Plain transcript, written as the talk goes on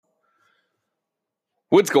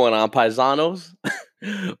What's going on, paisanos?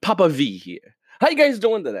 Papa V here. How you guys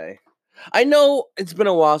doing today? I know it's been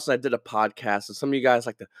a while since I did a podcast, and some of you guys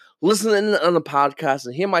like to listen in on the podcast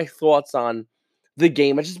and hear my thoughts on the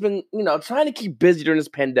game. I've just been, trying to keep busy during this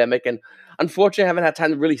pandemic, and unfortunately, I haven't had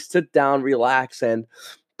time to really sit down, relax, and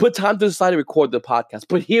put time to decide to record the podcast.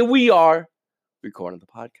 But here we are, recording the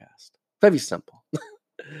podcast. Very simple.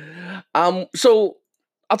 So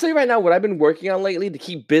I'll tell you right now what I've been working on lately to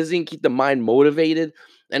keep busy and keep the mind motivated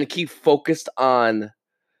and to keep focused on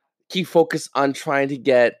trying to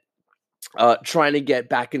get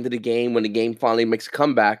back into the game when the game finally makes a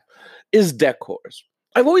comeback is deck cores.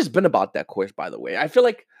 I've always been about deck cores, by the way. I feel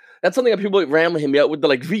like that's something that people like randomly hit me up with. They're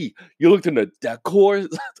like, V, you looked into deck cores?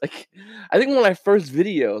 Like, I think one of my first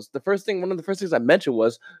videos, one of the first things I mentioned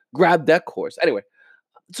was grab deck cores. Anyway,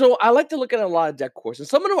 so I like to look at a lot of deck cores, and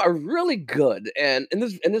some of them are really good. And in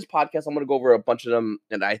this podcast, I'm going to go over a bunch of them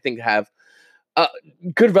that I think have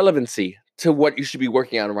good relevancy to what you should be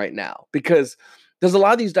working on right now. Because there's a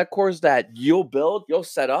lot of these deck cores that you'll build, you'll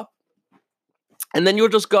set up, and then you'll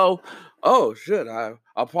just go, oh shit,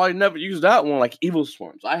 I'll probably never use that one. Like Evil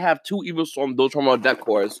Swarms, I have 2 Evil Swarm those from our deck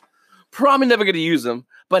cores. Probably never going to use them,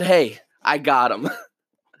 but hey, I got them.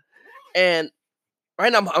 And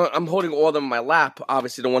right now, I'm holding all of them in my lap,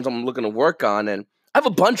 obviously the ones I'm looking to work on, and I have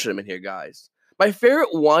a bunch of them in here, guys. My favorite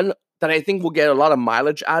one that I think will get a lot of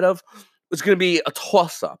mileage out of is going to be a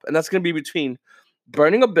toss-up, and that's going to be between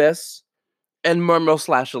Burning Abyss and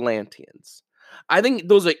Murmur/Atlanteans. I think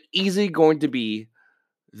those are easily going to be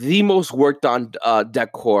the most worked on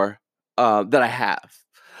deck core that I have.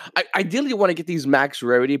 I ideally want to get these max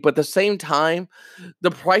rarity, but at the same time, the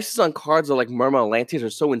prices on cards of like Murmur/Atlanteans are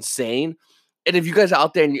so insane. And if you guys are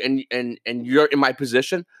out there and you're in my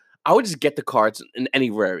position, I would just get the cards in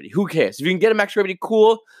any rarity. Who cares? If you can get a max rarity,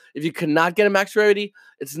 cool. If you cannot get a max rarity,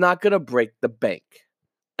 it's not going to break the bank.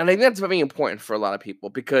 And I think that's very important for a lot of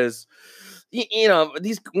people because,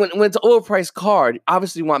 these when it's an overpriced card,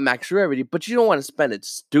 obviously you want max rarity, but you don't want to spend it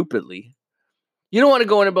stupidly. You don't want to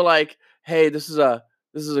go in and be like, hey, this is a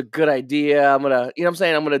good idea. I'm going to, I'm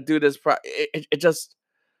saying? I'm going to do this. It's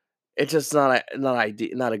just not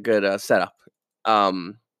a good setup.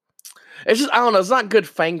 It's just, I don't know, it's not good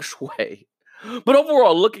feng shui. But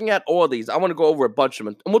overall, looking at all these, I want to go over a bunch of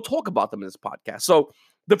them, and we'll talk about them in this podcast. So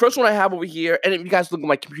the first one I have over here, and if you guys look at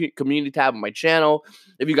my community tab on my channel,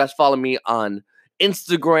 if you guys follow me on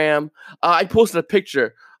Instagram, I posted a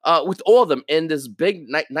picture with all of them in this big,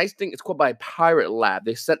 nice thing. It's called by Pirate Lab.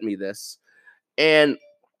 They sent me this, and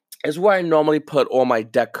it's where I normally put all my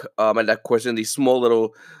deck cores in these small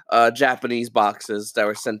little Japanese boxes that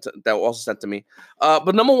were also sent to me.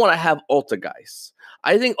 But number one, I have Altergeist.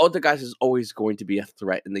 I think Altergeist is always going to be a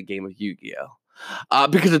threat in the game of Yu-Gi-Oh!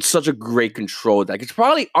 Because it's such a great control deck. It's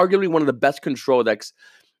probably arguably one of the best control decks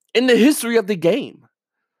in the history of the game.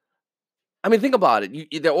 I mean, think about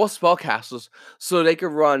it. They're all spellcasters, so they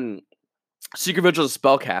could run Secret Vigil as a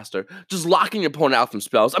spellcaster, just locking your opponent out from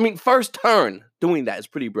spells. I mean, first turn doing that is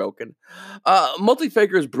pretty broken.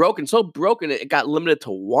 Multi-Faker is broken, so broken it got limited to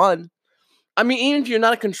 1. I mean, even if you're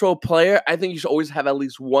not a control player, I think you should always have at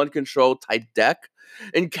least 1 control type deck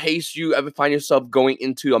in case you ever find yourself going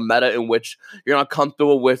into a meta in which you're not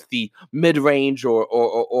comfortable with the mid-range or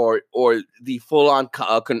the full-on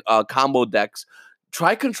combo decks.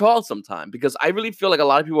 Try control sometime, because I really feel like a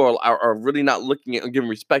lot of people are really not looking at and giving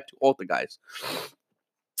respect to Altergeist.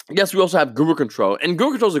 Yes, we also have Guru Control, and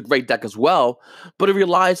Guru Control is a great deck as well, but it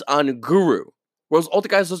relies on Guru, whereas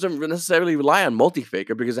Altergeist doesn't necessarily rely on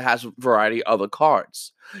Multi-Faker because it has a variety of other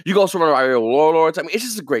cards. You can also run a variety of Warlords. I mean, it's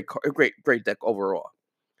just a great deck overall.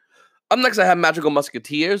 Up next, I have Magical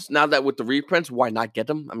Musketeers. Now that with the reprints, why not get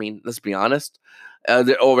them? I mean, let's be honest.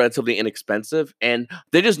 They're all relatively inexpensive. And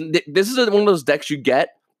this is one of those decks you get,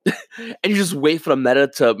 and you just wait for the meta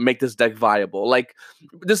to make this deck viable. Like,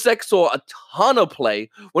 this deck saw a ton of play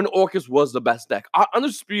when Orcus was the best deck.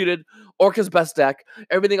 Undisputed, Orcus best deck.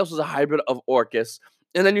 Everything else was a hybrid of Orcus.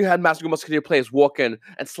 And then you had Magical Musketeer players walk in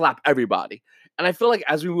and slap everybody. And I feel like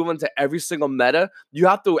as we move into every single meta, you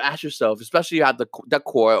have to ask yourself, especially you have the deck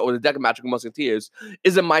core or the deck of Magical Musketeers,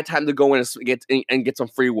 is it my time to go in and get some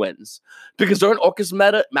free wins? Because during Orcus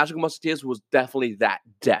meta, Magical Musketeers was definitely that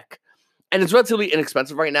deck. And it's relatively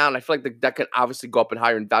inexpensive right now, and I feel like the deck can obviously go up in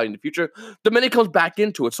higher in value in the future. The minute it comes back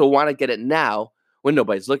into it, so why not get it now when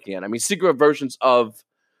nobody's looking at it? I mean, secret versions of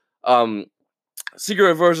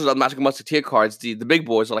Magical Musketeer cards, the big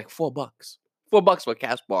boys are like $4. $4 for a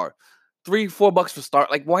cast bar. $3-4 for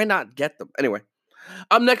start. Like, why not get them? Anyway,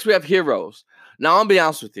 up next we have Heroes. Now, I'll be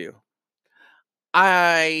honest with you.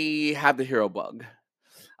 I have the hero bug.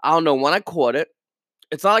 I don't know when I caught it.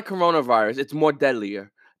 It's not like coronavirus. It's more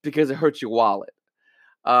deadlier because it hurts your wallet.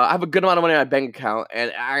 I have a good amount of money in my bank account,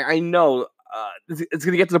 and I know it's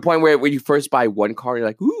going to get to the point where when you first buy one card, you're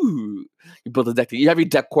like, ooh, you build a deck. You have your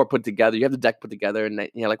deck core put together. You have the deck put together, and then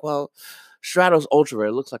you're like, well, Stratos Ultra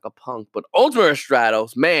Rare looks like a punk, but Ultra Rare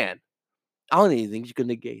Stratos, man, I don't even think you can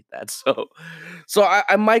negate that. So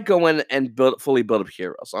I might go in and fully build up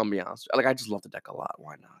heroes. I'll be honest. Like, I just love the deck a lot.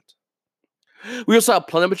 Why not? We also have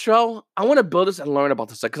Planet Patrol. I want to build this and learn about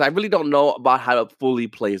this deck because I really don't know about how it fully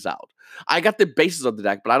plays out. I got the basis of the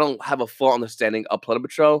deck, but I don't have a full understanding of Planet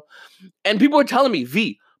Patrol. And people are telling me,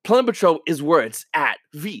 V, Planet Patrol is where it's at.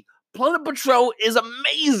 V, Planet Patrol is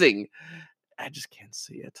amazing. I just can't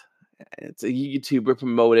see it. It's a YouTuber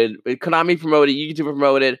promoted, Konami promoted, YouTuber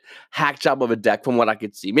promoted, hack job of a deck from what I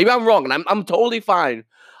could see. Maybe I'm wrong, and I'm totally fine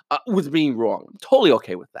with being wrong. I'm totally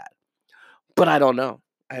okay with that. But I don't know.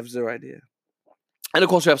 I have zero idea. And of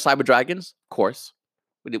course, we have Cyber Dragons, of course.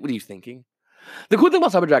 What are you thinking? The cool thing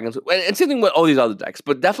about Cyber Dragons, and same thing with all these other decks,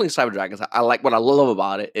 but definitely Cyber Dragons, I like what I love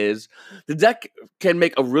about it is the deck can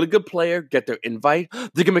make a really good player get their invite.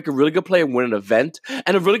 They can make a really good player win an event,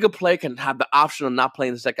 and a really good player can have the option of not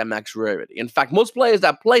playing this deck at max rarity. In fact, most players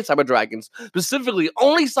that play Cyber Dragons, specifically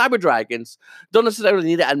only Cyber Dragons, don't necessarily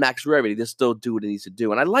need it at max rarity. They still do what it needs to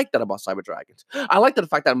do, and I like that about Cyber Dragons. I like the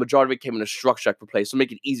fact that a majority of it came in a structure deck for play, so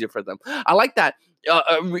make it easier for them. I like that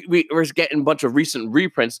we're getting a bunch of recent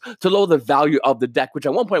reprints to lower the value of the deck, which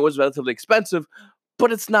at one point was relatively expensive,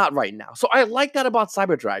 but it's not right now. So I like that about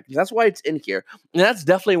Cyber Dragons. That's why it's in here. And that's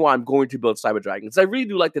definitely why I'm going to build Cyber Dragons. I really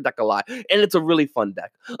do like the deck a lot, and it's a really fun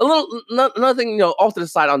deck. Another thing, off to the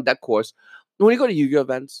side on deck course, when you go to Yu-Gi-Oh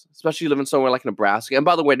events, especially living somewhere like Nebraska, and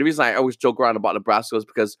by the way, the reason I always joke around about Nebraska is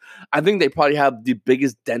because I think they probably have the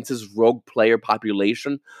biggest, densest rogue player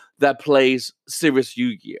population that plays serious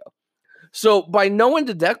Yu-Gi-Oh! So by knowing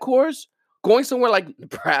the deck cores, going somewhere like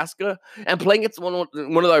Nebraska and playing against one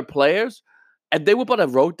of their players, and they whip out a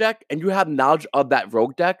rogue deck, and you have knowledge of that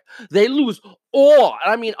rogue deck, they lose all,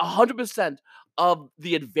 I mean 100% of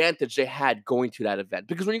the advantage they had going to that event.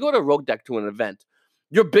 Because when you go to a rogue deck to an event,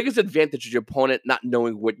 your biggest advantage is your opponent not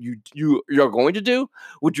knowing what you're going to do,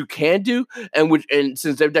 what you can do, and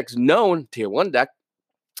since their deck's known, tier 1 deck,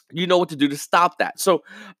 you know what to do to stop that. So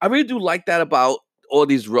I really do like that about all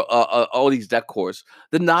these deck cores.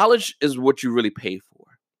 The knowledge is what you really pay for.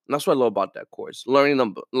 And that's what I love about deck cores, learning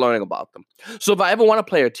about them. So if I ever want to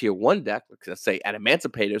play a tier 1 deck, let's say at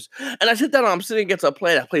Emancipators, and I sit down and I'm sitting against a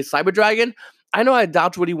player that plays Cyber Dragon, I know I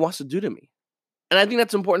dodge what he wants to do to me. And I think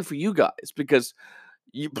that's important for you guys because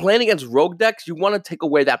you playing against rogue decks, you want to take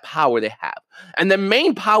away that power they have. And their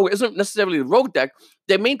main power isn't necessarily the rogue deck.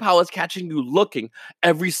 Their main power is catching you looking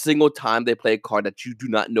every single time they play a card that you do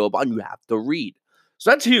not know about and you have to read. So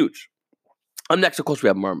that's huge. Next, of course, we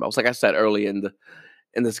have Mermails. Like I said early in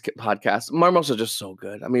this podcast, Mermails are just so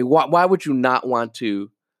good. I mean, why would you not want to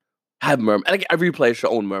have Mermails? I think every player should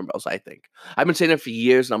own Mermails, I think. I've been saying it for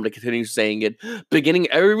years, and I'm going to continue saying it. Beginning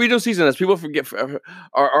every regional season, as people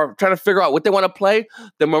are trying to figure out what they want to play,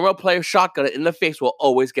 the Mermail player shotgun in the face will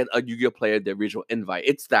always get a Yu-Gi-Oh player their regional invite.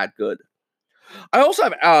 It's that good. I also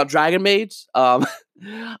have Dragon Maids.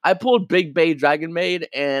 I pulled Big Bay Dragon Maid,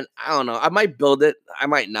 and I don't know. I might build it. I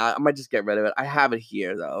might not. I might just get rid of it. I have it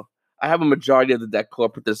here, though. I have a majority of the deck core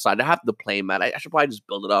put to the side. I have the play mat. I should probably just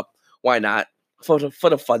build it up. Why not? For the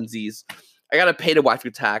funsies. I gotta pay the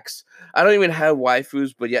waifu tax. I don't even have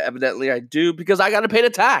waifus, but yeah, evidently I do because I gotta pay the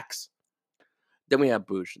tax. Then we have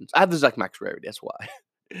Bujins. I have this like max rarity. That's why.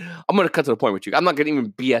 I'm going to cut to the point with you. I'm not going to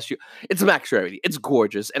even BS you. It's max rarity. It's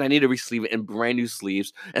gorgeous, and I need to re-sleeve it in brand new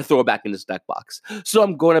sleeves and throw it back in this deck box. So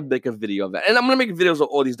I'm going to make a video of it. And I'm going to make videos of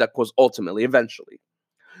all these deck cores ultimately, eventually.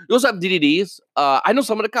 You also have DDDs. I know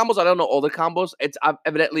some of the combos. I don't know all the combos. It's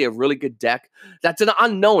evidently a really good deck. That's an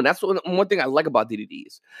unknown. That's one thing I like about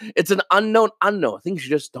DDDs. It's an unknown. Things you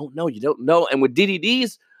just don't know. You don't know. And with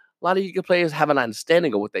DDDs, a lot of Yu-Gi-Oh players have an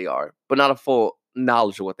understanding of what they are, but not a full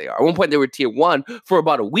knowledge of what they are. At one point, they were tier 1 for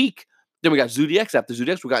about a week. Then we got Zodiacs. After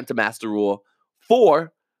Zodiacs, we got into Master Rule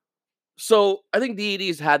 4. So I think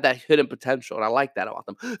DDDs had that hidden potential, and I like that about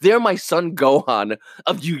them. They're my Son Gohan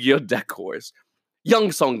of Yu-Gi-Oh deck cores.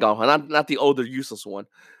 Young Son Gohan, not the older, useless one.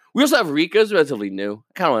 We also have Rika's, relatively new.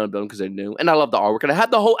 I kind of want to build them because they're new, and I love the artwork. And I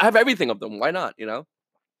have everything of them. Why not? I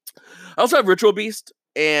also have Ritual Beast,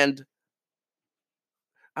 and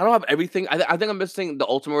I don't have everything. I think I'm missing the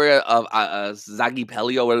ultimate rare of Zagi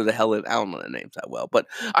Pelio, whatever the hell it is. I don't know the names that well. But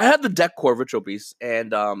I have the deck core Ritual Beast,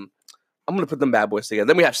 and I'm going to put them bad boys together.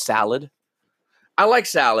 Then we have Salad. I like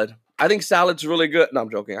Salad. I think Salad's really good. No, I'm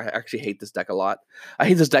joking. I actually hate this deck a lot. I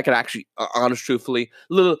hate this deck, and actually, honest, truthfully,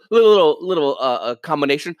 little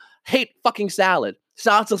combination. Hate fucking Salad.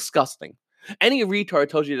 Salad's disgusting. Any retard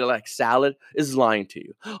tells you to like salad is lying to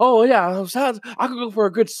you. Oh yeah, salad. I could go for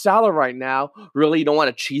a good salad right now. Really, you don't want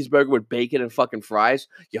a cheeseburger with bacon and fucking fries?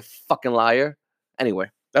 You fucking liar. Anyway,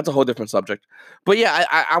 that's a whole different subject. But yeah,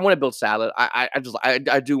 I want to build salad.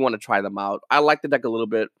 I do want to try them out. I like the deck a little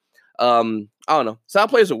bit. I don't know. Salad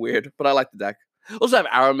players are weird, but I like the deck. Also have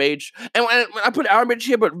Arrow Mage, and when I put Arrow Mage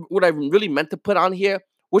here, but what I really meant to put on here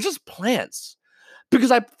was just plants. Because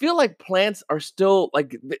I feel like plants are still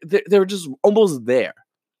like they're just almost there,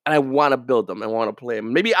 and I want to build them. I want to play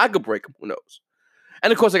them. Maybe I could break them. Who knows?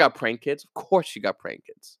 And of course, I got prank kids. Of course, you got prank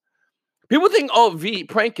kids. People think, oh,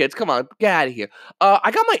 prank kids. Come on, get out of here.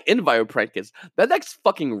 I got my invite with prank kids. That deck's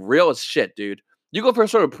fucking real as shit, dude. You go for a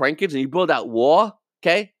sort of prank kids and you build that war.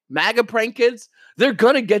 Okay, MAGA prank kids. They're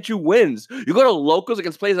gonna get you wins. You go to locals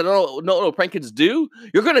against players that don't know what prank kids do.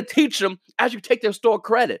 You're gonna teach them as you take their store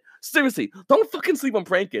credit. Seriously, don't fucking sleep on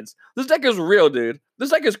prank kids. This deck is real, dude. This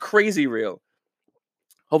deck is crazy real.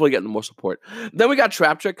 Hopefully getting more support. Then we got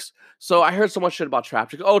Trap Tricks. So I heard so much shit about Trap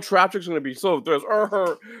Tricks. Oh, Trap Tricks gonna be so this.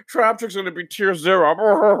 Trap Tricks gonna be tier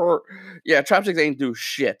 0. Yeah, Trap Tricks ain't do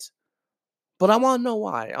shit. But I want to know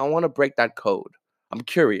why. I want to break that code. I'm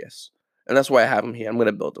curious. And that's why I have them here. I'm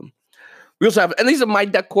gonna build them. We also have, and these are my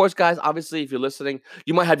deck cores, guys. Obviously, if you're listening,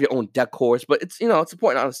 you might have your own deck cores, but it's it's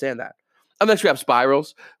important to understand that. And next we have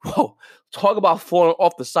Spirals. Whoa, talk about falling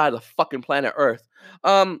off the side of the fucking planet Earth.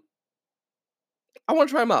 I want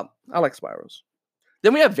to try them out. I like Spirals.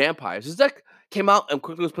 Then we have Vampires. This deck came out and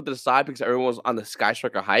quickly was put to the side because everyone was on the Sky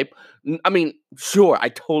Striker hype. I mean, sure, I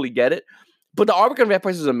totally get it. But the artwork on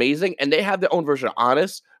Vampires is amazing, and they have their own version of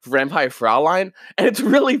Honest, Vampire Fraulein, and it's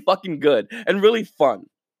really fucking good and really fun.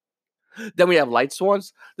 Then we have Light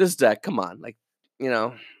Swans. This deck, come on, like, I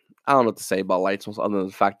don't know what to say about Light Swans other than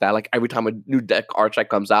the fact that, like, every time a new deck archetype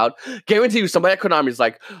comes out, guarantee you somebody at Konami is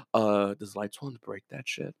like, does Light Swans break that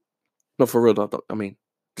shit? No, for real, I mean,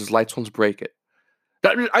 does Light Swans break it?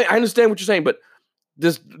 I understand what you're saying, but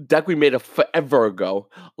this deck we made forever ago,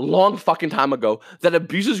 long fucking time ago, that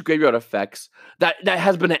abuses graveyard effects, that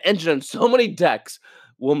has been an engine in so many decks.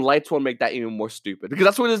 Will Light Swan make that even more stupid? Because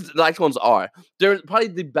that's what Light Swans are. They're probably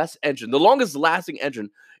the best engine, the longest lasting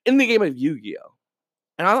engine in the game of Yu-Gi-Oh!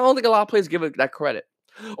 And I don't think a lot of players give it that credit.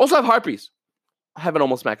 Also have Harpies. I have an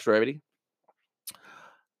almost max rarity.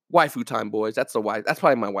 Waifu time, boys. That's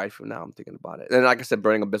probably my waifu now. I'm thinking about it. And like I said,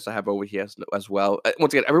 Burning Abyss I have over here as well.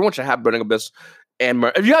 Once again, everyone should have Burning Abyss and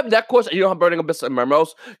if you have deck cores and you don't have Burning Abyss and Mermos,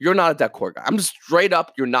 you're not a deck core guy. I'm just straight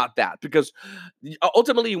up, you're not that. Because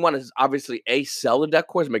ultimately, you want to obviously sell the deck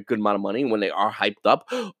cores, make a good amount of money when they are hyped up.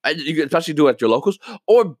 You can especially do it at your locals.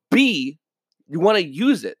 Or B, you want to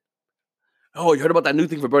use it. Oh, you heard about that new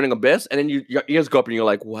thing for Burning Abyss? And then your ears go up and you're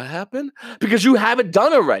like, what happened? Because you have it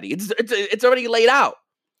done already. It's already laid out.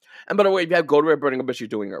 And by the way, if you have Gold Rare Burning Abyss, you're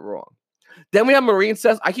doing it wrong. Then we have Marine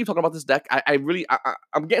Says. I keep talking about this deck.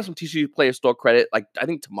 I'm getting some TCG player store credit. Like, I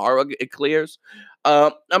think tomorrow it clears.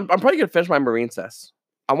 I'm probably gonna finish my Marine Says.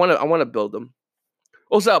 I wanna build them.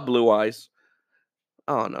 Also have Blue Eyes.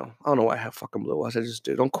 I don't know why I have fucking Blue Eyes. I just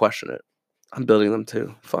do. Don't question it. I'm building them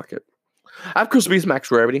too. Fuck it. I have Crystal Beast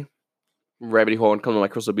Max Rarity. Rarity Horn coming to my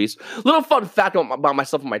Crystal Beast. Little fun fact about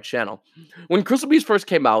myself and my channel. When Crystal Beast first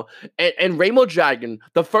came out, and Rainbow Dragon,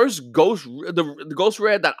 the first Ghost, the Ghost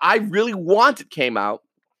Rare that I really wanted came out,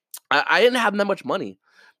 I didn't have that much money.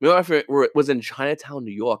 It was in Chinatown,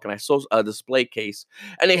 New York, and I saw a display case,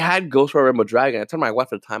 and they had Ghost Rare Rainbow Dragon. I told my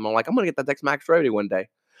wife at the time, I'm like, I'm going to get that deck's Max Rarity one day.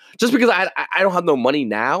 Just because I don't have no money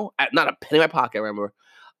now, not a penny in my pocket, I remember.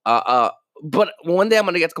 But one day I'm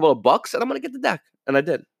going to get a couple of bucks, and I'm going to get the deck. And I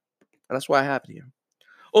did. And that's why I have it here.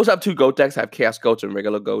 Also have two goat decks. I have Chaos Goats and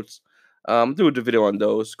regular goats. Do a video on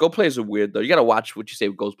those. Goat players are weird, though. You got to watch what you say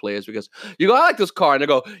with ghost players because you go, I like this card. And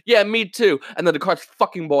they go, yeah, me too. And then the card's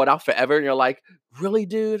fucking bought out forever. And you're like, really,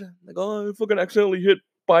 dude? They go, oh, I fucking accidentally hit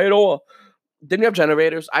by it all. Then you have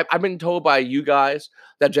generators. I've been told by you guys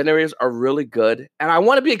that generators are really good. And I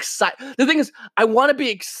want to be excited. The thing is, I want to be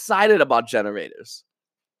excited about generators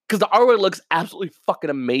because the artwork looks absolutely fucking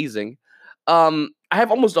amazing. I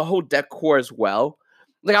have almost a whole deck core as well.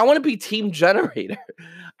 Like, I want to be Team Generator.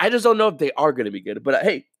 I just don't know if they are going to be good. But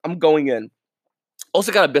hey, I'm going in.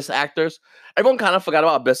 Also got Abyss Actors. Everyone kind of forgot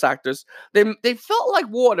about Abyss Actors. They felt like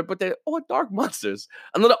water, but they're dark monsters.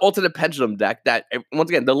 Another alternate pendulum deck that, once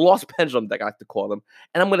again, the lost pendulum deck, I like to call them.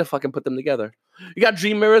 And I'm going to fucking put them together. You got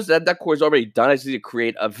Dream Mirrors. That core is already done. I just need to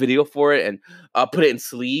create a video for it and put it in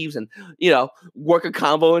sleeves and, work a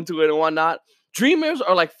combo into it and whatnot. Dream Mirrors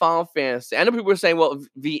are like Final Fantasy. I know people are saying, well,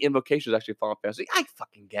 the Invocation is actually Final Fantasy. I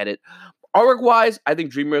fucking get it. Artwork-wise, I think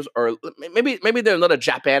Dream Mirrors are maybe they're another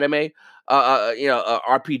Jap anime.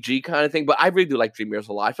 RPG kind of thing. But I really do like Dream Mirrors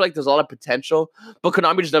a lot. I feel like there's a lot of potential, but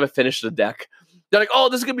Konami just never finished the deck. They're like, oh,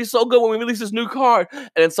 this is gonna be so good when we release this new card, and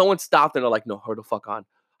then someone stopped and they're like, no, hold the fuck on.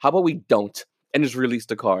 How about we don't and just release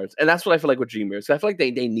the cards? And that's what I feel like with Dream Mirrors. I feel like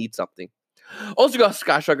they need something. Also got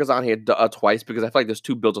Sky Strikers on here twice because I feel like there's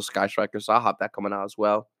 2 builds of Sky Strikers, so I'll have that coming out as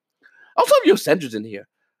well. I also have Yosendra's in here.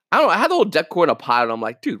 I don't know. I had the whole deck core in a pile, and I'm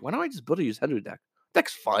like, dude, why don't I just build a Yosendra deck?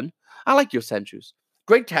 Deck's fun. I like Yosendra's.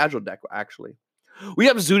 Great casual deck, actually. We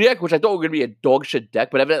have Zodiac, which I thought was going to be a dog shit deck,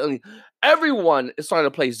 but evidently everyone is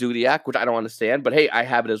starting to play Zodiac, which I don't understand. But hey, I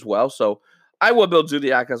have it as well, so I will build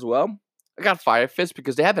Zodiac as well. I got Fire Fist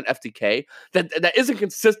because they have an FTK that isn't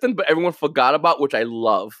consistent, but everyone forgot about, which I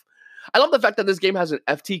love. I love the fact that this game has an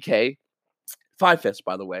FTK. Fire Fist,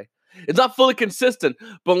 by the way. It's not fully consistent,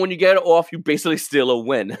 but when you get it off, you basically steal a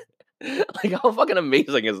win. Like, how fucking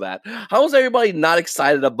amazing is that? How is everybody not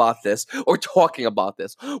excited about this or talking about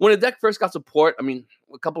this? When the deck first got support, I mean,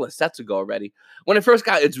 a couple of sets ago already, when it first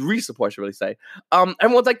got its re-support, I should really say,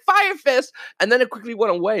 everyone's like, Fire Fist! And then it quickly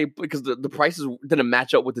went away because the prices didn't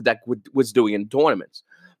match up with the deck was doing in tournaments.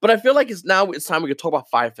 But I feel like it's time we can talk about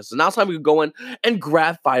Fire Fist. So now it's time we can go in and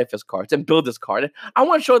grab Fire Fist cards and build this card. And I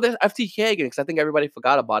want to show this FTK again because I think everybody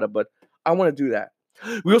forgot about it, but I want to do that.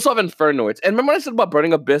 We also have Infernoids. And remember when I said about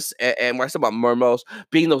Burning Abyss and when I said about Murmos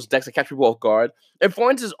being those decks that catch people off guard?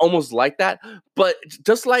 Infernoids is almost like that, but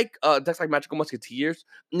just like decks like Magical Musketeers,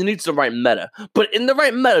 it needs the right meta. But in the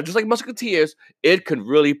right meta, just like Musketeers, it can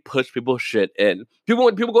really push people's shit in.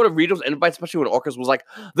 When people go to regionals and invite, especially when Orcus was like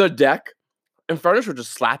the deck, Infernos would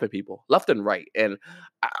just slap at people left and right. And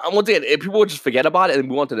once again, people would just forget about it and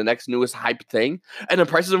move on to the next newest hype thing. And the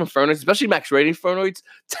prices of Infernoids, especially max rating Infernoids,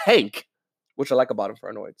 tank, which I like about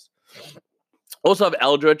Infernoids. Also have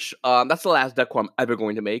Eldritch. That's the last deck I'm ever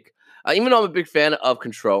going to make. Even though I'm a big fan of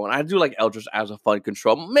Control, and I do like Eldritch as a fun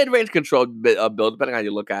control, mid-range control build, depending on how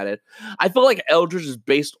you look at it. I feel like Eldritch is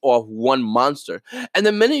based off one monster. And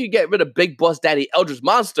the minute you get rid of Big Boss Daddy Eldritch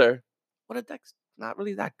Monster, well, the deck's not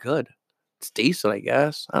really that good. It's decent, I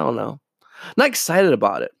guess. I don't know. Not excited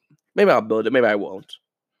about it. Maybe I'll build it. Maybe I won't.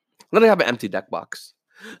 Then I have an empty deck box.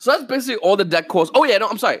 So that's basically all the deck cores. Oh, yeah, no,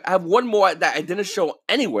 I'm sorry. I have one more that I didn't show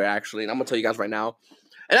anywhere, actually, and I'm going to tell you guys right now.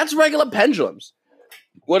 And that's regular pendulums.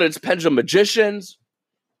 Whether it's Pendulum Magicians,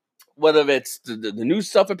 whether it's the new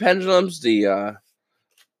stuff for pendulums, I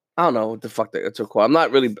don't know what the fuck it's so called. I'm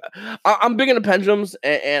not really... I'm big into pendulums,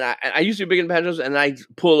 and I used to be big into pendulums, and I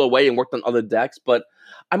pull away and worked on other decks, but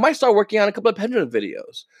I might start working on a couple of pendulum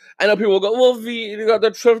videos. I know people will go, well, V, you got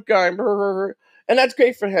the Trift guy, and that's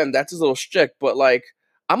great for him. That's his little shtick, but, like,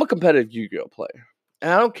 I'm a competitive Yu-Gi-Oh player,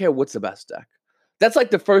 and I don't care what's the best deck. That's,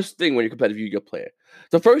 like, the first thing when you're a competitive Yu-Gi-Oh player.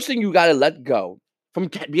 The first thing you gotta let go from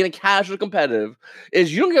being a casual competitive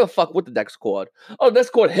is you don't give a fuck what the deck's called. Oh, that's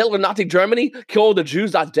called Hitler, Nazi Germany, kill the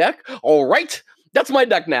Jews, deck. All right, that's my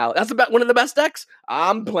deck now. That's about one of the best decks.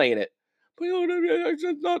 I'm playing it.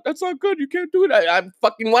 But that's not good. You can't do it. I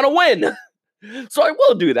fucking want to win. So I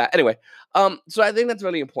will do that. Anyway, so I think that's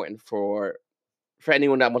really important for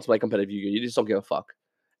anyone that wants to play competitive Yu-Gi-Oh. You just don't give a fuck.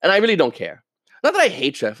 And I really don't care. Not that I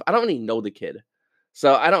hate Chef. I don't really know the kid.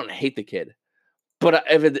 So I don't hate the kid. But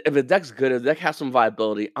if the deck's good, if the deck has some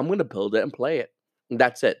viability, I'm going to build it and play it. And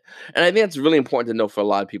that's it. And I think that's really important to know for a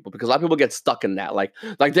lot of people because a lot of people get stuck in that. Like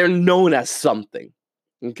they're known as something.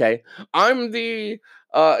 Okay? I'm the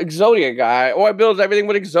Exodia guy, or I build everything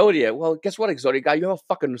with Exodia. Well, guess what, Exodia guy? You have a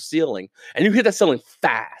fucking ceiling. And you hit that ceiling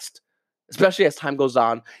fast. Especially as time goes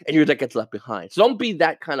on and your deck gets left behind. So don't be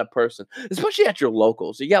that kind of person, especially at your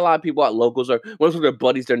locals. You get a lot of people at locals or one of their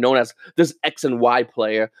buddies, they're known as this X and Y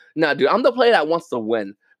player. Nah, dude, I'm the player that wants to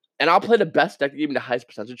win. And I'll play the best deck to give me the highest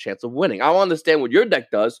percentage chance of winning. I want to understand what your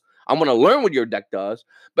deck does. I want to learn what your deck does.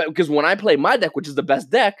 But because when I play my deck, which is the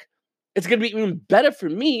best deck, it's going to be even better for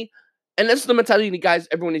me. And this is the mentality, guys,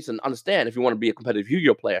 everyone needs to understand if you want to be a competitive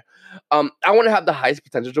Yu-Gi-Oh player. I want to have the highest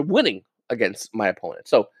percentage of winning against my opponent.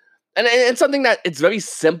 So, and it's something that it's very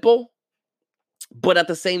simple, but at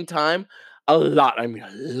the same time, a lot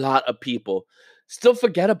of people still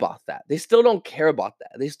forget about that. They still don't care about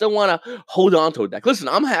that. They still want to hold on to a deck. Listen,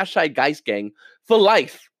 I'm hashtag Geist Gang for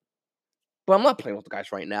life, but I'm not playing with the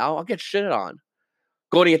guys right now. I'll get shitted on.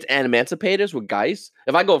 Going against Emancipators with Geist,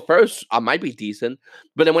 if I go first, I might be decent.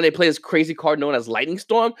 But then when they play this crazy card known as Lightning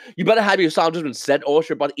Storm, you better have your Sound Judgment set or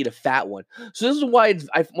you're about to eat a fat one. So this is why,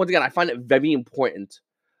 once again, I find it very important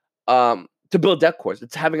to build deck cores.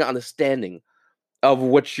 It's having an understanding of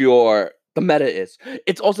what your The meta is.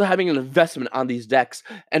 It's also having an investment on these decks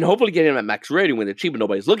and hopefully getting them at max rating when they're cheap and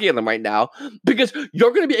nobody's looking at them right now, because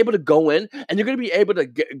you're going to be able to go in and you're going to be able to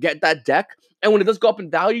get that deck. And when it does go up in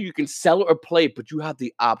value, you can sell or play, but you have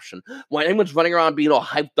the option. When anyone's running around being all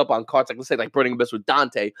hyped up on cards, like let's say like Burning Abyss with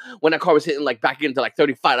Dante, when that card was hitting like back into like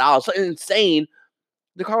 $35, something insane,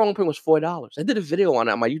 the card opening was $4. I did a video on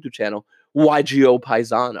it on my YouTube channel, YGO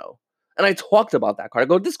Paisano. And I talked about that card. I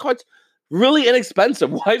go, this card's really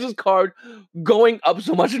inexpensive. Why is this card going up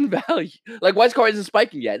so much in value? Like, why is this card isn't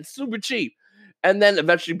spiking yet? It's super cheap. And then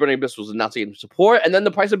eventually Burning Abyss was announcing support, and then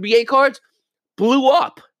the price of BA cards blew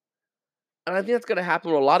up. And I think that's going to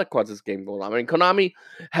happen with a lot of cards this game going on. I mean, Konami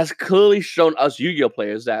has clearly shown us Yu-Gi-Oh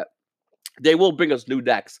players that they will bring us new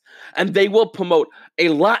decks, and they will promote a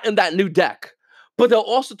lot in that new deck. But they'll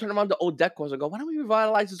also turn around to old deck cores and go, why don't we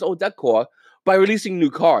revitalize this old deck core by releasing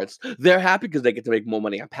new cards? They're happy because they get to make more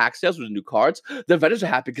money on pack sales with new cards. The vendors are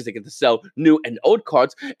happy because they get to sell new and old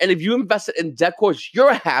cards. And if you invested in deck cores,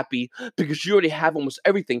 you're happy because you already have almost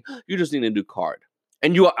everything. You just need a new card.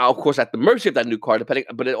 And you are, of course, at the mercy of that new card,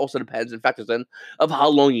 but it also depends and factors in of how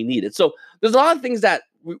long you need it. So there's a lot of things that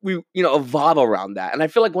we evolve around that. And I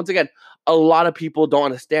feel like, once again, a lot of people don't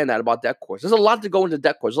understand that about deck cores. There's a lot to go into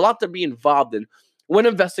deck cores. There's a lot to be involved in when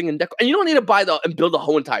investing in deck. And you don't need to buy and build a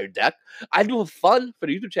whole entire deck. I do it for fun for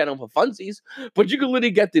the YouTube channel for funsies, but you can literally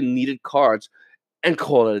get the needed cards and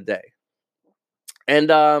call it a day. And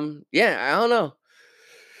yeah, I don't know.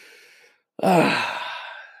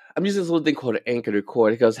 I'm using this little thing called Anchor to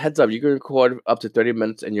record. It goes, heads up, you can record up to 30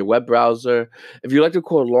 minutes in your web browser. If you like to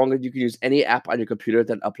record longer, you can use any app on your computer,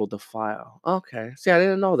 then upload the file. Okay. See, I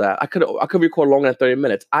didn't know that. I could record longer than 30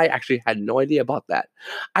 minutes. I actually had no idea about that.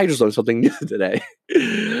 I just learned something new today.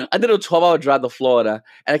 I did a 12-hour drive to Florida,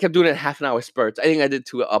 and I kept doing it in half-an-hour spurts. I think I did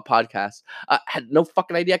 2 podcasts. I had no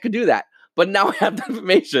fucking idea I could do that. But now I have the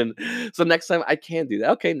information. So next time I can do that.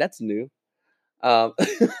 Okay, that's new. Wow.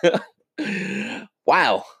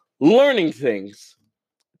 Learning things.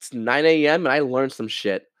 It's 9 a.m. and I learned some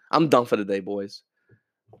shit. I'm done for the day, boys.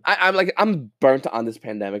 I'm burnt on this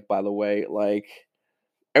pandemic, by the way. Like,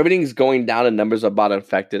 everything's going down and numbers about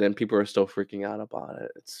infected, and people are still freaking out about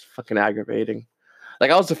it. It's fucking aggravating.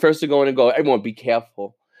 Like, I was the first to go in and go, everyone be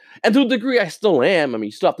careful. And to a degree, I still am. I mean,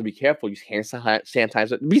 you still have to be careful. Use hand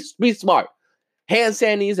sanitizer. Be smart. Hand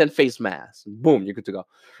sanitizer and face masks. Boom, you're good to go.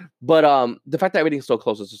 But the fact that everything's so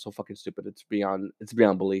close is just so fucking stupid. It's beyond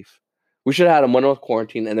belief. We should have had a 1 month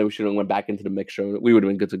quarantine, and then we should have went back into the mixture. We would have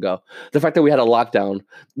been good to go. The fact that we had a lockdown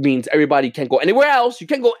means everybody can't go anywhere else. You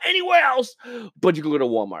can't go anywhere else, but you can go to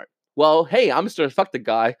Walmart. Well, hey, I'm Mr. Infected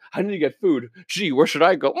guy. I need to get food. Gee, where should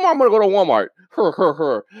I go? I'm gonna go to Walmart. You're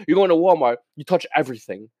going to Walmart. You touch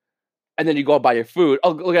everything, and then you go buy your food. Oh,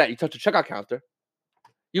 look at that! You touch the checkout counter.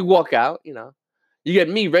 You walk out. You get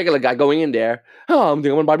me, regular guy, going in there. Oh, I'm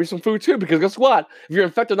gonna buy me some food too, because guess what? If you're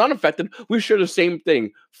infected or not infected, we share the same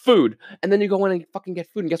thing, food. And then you go in and fucking get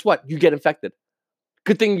food, and guess what? You get infected.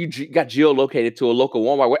 Good thing you got geolocated to a local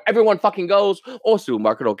Walmart where everyone fucking goes, or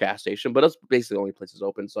supermarket or gas station, but that's basically the only places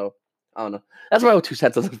open. So I don't know. That's my 2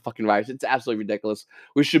 cents on the fucking virus. It's absolutely ridiculous.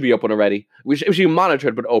 We should be open already. We should be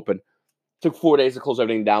monitored but open. Took 4 days to close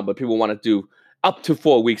everything down, but people want to do up to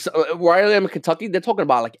 4 weeks. Where I am in Kentucky, they're talking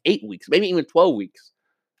about like 8 weeks, maybe even 12 weeks.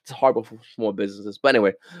 It's horrible for small businesses. But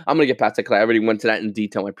anyway, I'm going to get past that because I already went to that in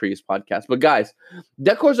detail in my previous podcast. But guys,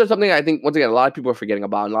 deck cores are something I think, once again, a lot of people are forgetting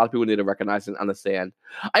about, and a lot of people need to recognize and understand.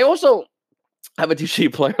 I also have a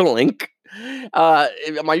TCG player link on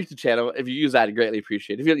my YouTube channel. If you use that, I greatly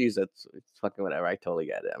appreciate it. If you don't use it, it's fucking whatever. I totally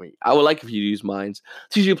get it. I mean, I would like if you use mine.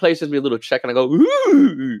 TCG player sends me a little check, and I go,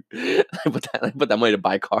 ooh. I put that money to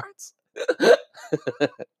buy cards.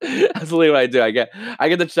 That's literally what I do. I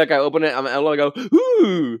get the check, I open it, I'm gonna go,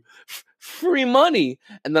 ooh, free money,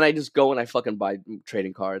 and then I just go and I fucking buy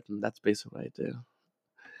trading cards, and that's basically what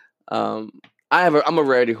I do. I'm a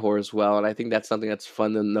rarity whore as well, and I think that's something that's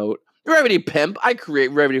fun to note. Rarity pimp. I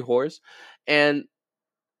create rarity whores, and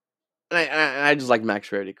I just like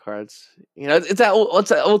max rarity cards. It's that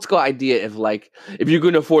old school idea of like, if you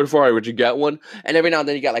couldn't afford a Ferrari, would you get one? And every now and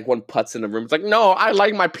then you got like one putz in the room. It's like, no, I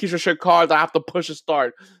like my piece of shit cards. I have to push a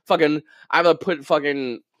start. I have to put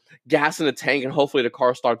fucking gas in the tank and hopefully the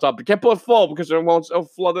car starts up. You can't put it full because it'll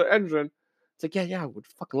flood the engine. It's like, yeah, I would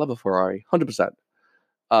fucking love a Ferrari, 100%.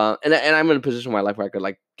 And I'm in a position in my life where I could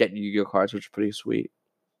like get Yu-Gi-Oh cards, which is pretty sweet.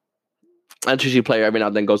 And TCG player every now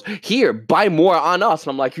and then goes, here, buy more on us.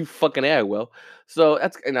 And I'm like, you fucking I will. So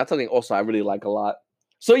that's something also I really like a lot.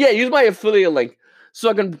 So yeah, use my affiliate link so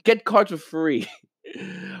I can get cards for free.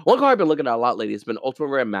 One card I've been looking at a lot lately has been Ultimate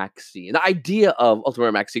Rare Maxi. And the idea of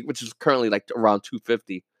Ultimate Rare Maxi, which is currently like around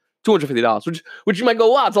 $250, $250, which you might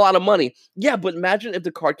go, wow, it's a lot of money. Yeah, but imagine if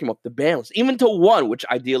the card came up to balance, even to 1, which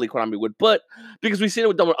ideally Konami would, but because we've seen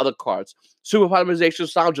it done with other cards. Super Polymerization,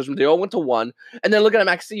 Sound Judgment, they all went to 1, and then looking at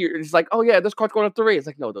Max C, it's like, oh yeah, this card's going to 3. It's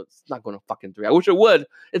like, no, it's not going to fucking 3. I wish it would.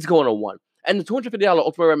 It's going to 1. And the $250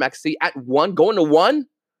 Ultimate Rare Max C at 1, going to 1,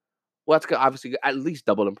 well, that's obviously at least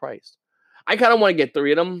double in price. I kind of want to get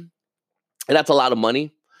 3 of them, and that's a lot of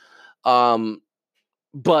money.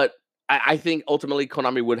 But I think ultimately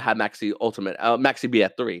Konami would have Maxi Ultimate, Maxi be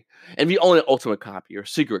at 3. And if you own an Ultimate copy or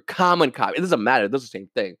secret common copy, it doesn't matter. It does the same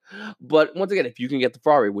thing. But once again, if you can get the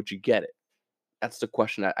Ferrari, would you get it? That's the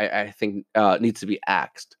question I think needs to be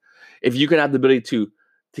asked. If you can have the ability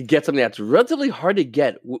to get something that's relatively hard to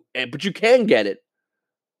get, but you can get it,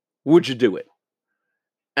 would you do it?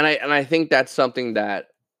 And I think that's something that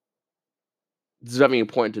is very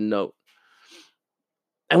important to note.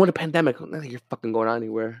 And with a pandemic, you're fucking going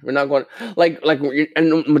anywhere. We're not going and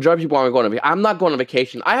the majority of people aren't going on vacation. I'm not going on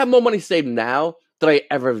vacation. I have more money saved now than I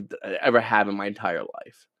ever have in my entire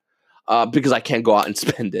life. Because I can't go out and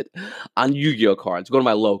spend it on Yu-Gi-Oh cards, go to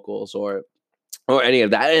my locals or any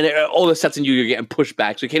of that. And all the sets in Yu-Gi-Oh getting pushed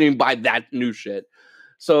back, so you can't even buy that new shit.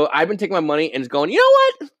 So I've been taking my money and just going, you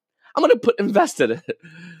know what? I'm gonna invest in it.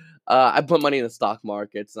 I put money in the stock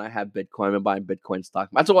markets, and I have Bitcoin. I've been buying Bitcoin stock.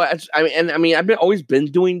 That's why I've always been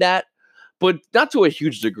doing that, but not to a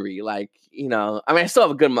huge degree. Like, I still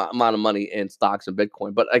have a good amount of money in stocks and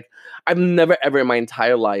Bitcoin, but like, I've never ever in my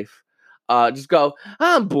entire life just go,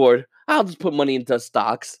 I'm bored, I'll just put money into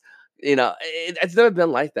stocks. It's never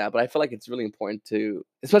been like that, but I feel like it's really important to,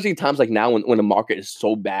 especially in times like now when the market is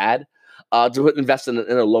so bad, to invest in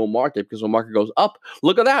a low market, because when market goes up,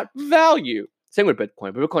 look at that value. Same with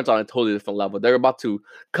Bitcoin, but Bitcoin's on a totally different level. They're about to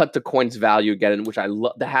cut the coin's value again, which I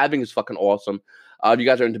love. The halving is fucking awesome. If you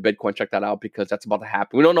guys are into Bitcoin, check that out because that's about to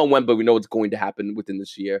happen. We don't know when, but we know it's going to happen within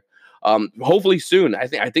this year. Hopefully soon. I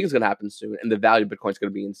think it's going to happen soon, and the value of Bitcoin is going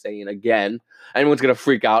to be insane again. Everyone's going to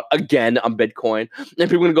freak out again on Bitcoin, and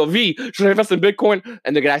people are going to go, V, should I invest in Bitcoin?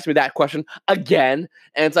 And they're going to ask me that question again,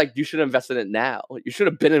 and it's like, you should invest in it now. You should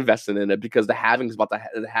have been investing in it because the halving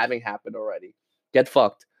happened already. Get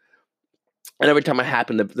fucked. And every time it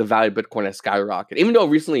happened, the value of Bitcoin has skyrocketed. Even though it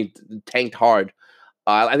recently tanked hard,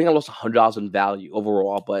 I think I lost $100 in value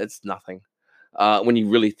overall, but it's nothing when you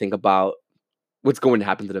really think about what's going to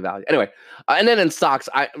happen to the value. Anyway, and then in stocks,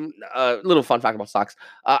 little fun fact about stocks.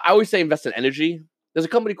 I always say invest in energy. There's a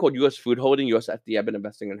company called U.S. Food Holding, USFD. I've been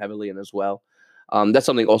investing in heavily in as well. That's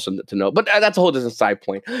something also to know. But that's a whole different side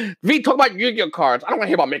point. V, talk about Yu-Gi-Oh cards. I don't want to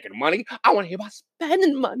hear about making money. I want to hear about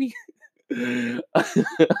spending money.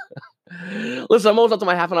 Listen, I'm almost up to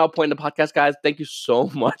my half an hour point in the podcast, guys. Thank you so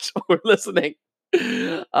much for listening. If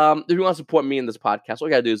you want to support me in this podcast, all you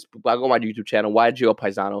gotta do is go to my YouTube channel, YGO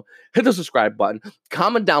Paisano, hit the subscribe button,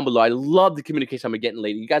 comment down below. I love the communication I've been getting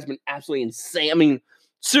lately. You guys have been absolutely insane. I mean,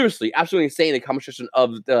 seriously, absolutely insane in the comment section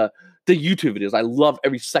of the YouTube videos. I love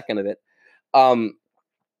every second of it.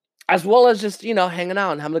 As well as just, hanging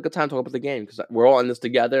out and having a good time talking about the game, because we're all in this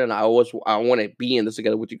together, and I want to be in this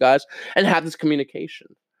together with you guys and have this communication.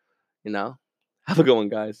 Have a good one,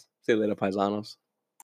 guys. See you later, Paisanos.